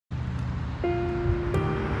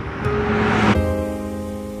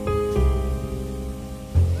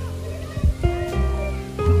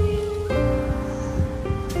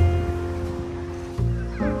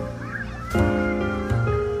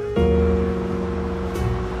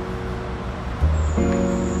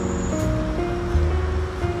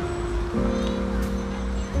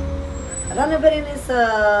Rannebergen is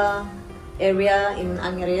a area in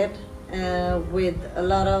Angered with a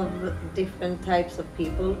lot of different types of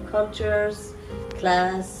people, cultures,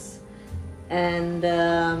 class, and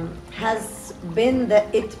has been the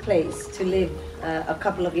it place to live a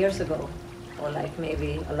couple of years ago, or like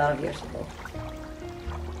maybe a lot of years ago.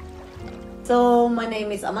 So my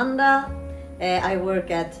name is Amanda. I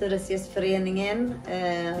work at Hyresgästföreningen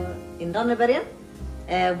in Rannebergen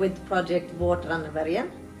with project Vårt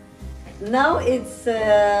Rannebergen. Now it's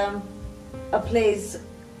a place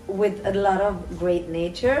with a lot of great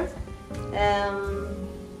nature,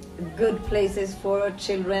 good places for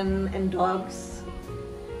children and dogs,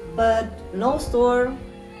 but no store,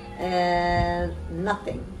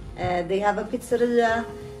 nothing. They have a pizzeria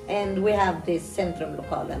and we have this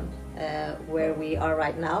Centrumlokalen where we are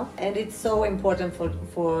right now, and it's so important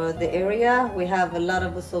for the area. We have a lot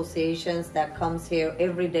of associations that comes here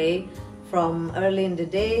every day from early in the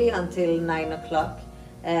day until 9 o'clock.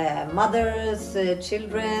 Mothers,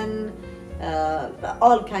 children,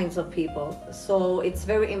 all kinds of people. So it's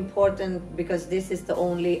very important because this is the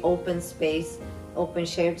only open space, open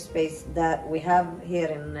shared space that we have here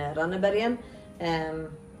in Rannebergen.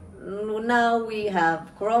 Now we have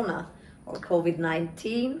Corona or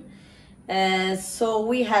COVID-19. So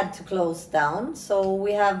we had to close down. So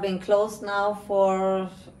we have been closed now for,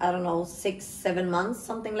 I don't know, 6-7 months,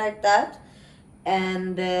 something like that.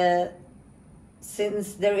 And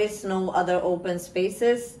since there is no other open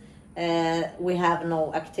spaces, we have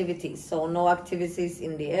no activities. So no activities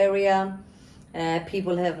in the area.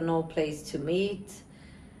 People have no place to meet.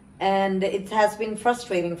 And it has been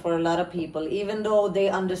frustrating for a lot of people, even though they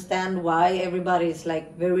understand why. Everybody is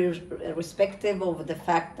like very respectful over the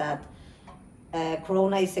fact that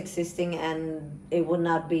Corona is existing and it would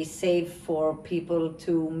not be safe for people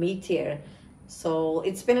to meet here. So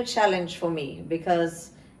it's been a challenge for me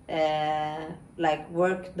because like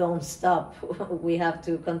work don't stop. We have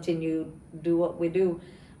to continue do what we do,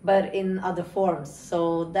 but in other forms.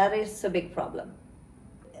 So that is a big problem.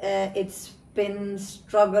 It's been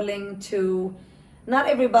struggling to, not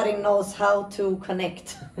everybody knows how to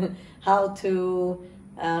connect, how to,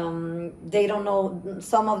 they don't know,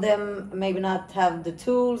 some of them maybe not have the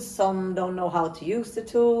tools, some don't know how to use the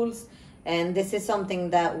tools. And this is something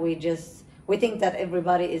that we think that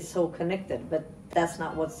everybody is so connected, but that's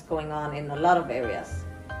not what's going on in a lot of areas.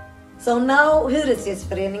 So now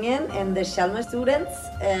Hyresgästföreningen and the Chalmers students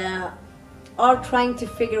are trying to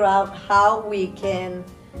figure out how we can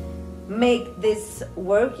make this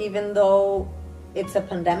work even though it's a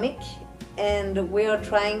pandemic, and we are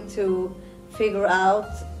trying to figure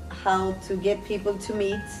out how to get people to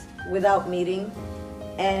meet without meeting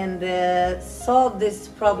and solve this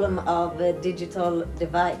problem of a digital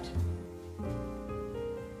divide.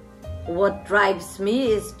 What drives me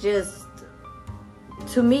is just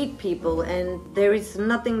to meet people, and there is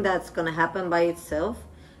nothing that's gonna happen by itself.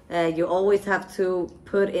 You always have to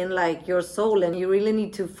put in like your soul, and you really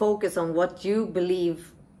need to focus on what you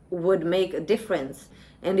believe would make a difference.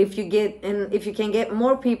 And if you can get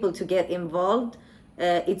more people to get involved,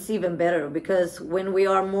 it's even better, because when we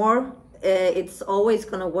are more, it's always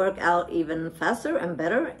gonna work out even faster and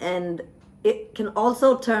better, and it can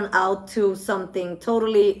also turn out to something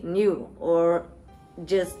totally new or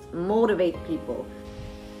just motivate people.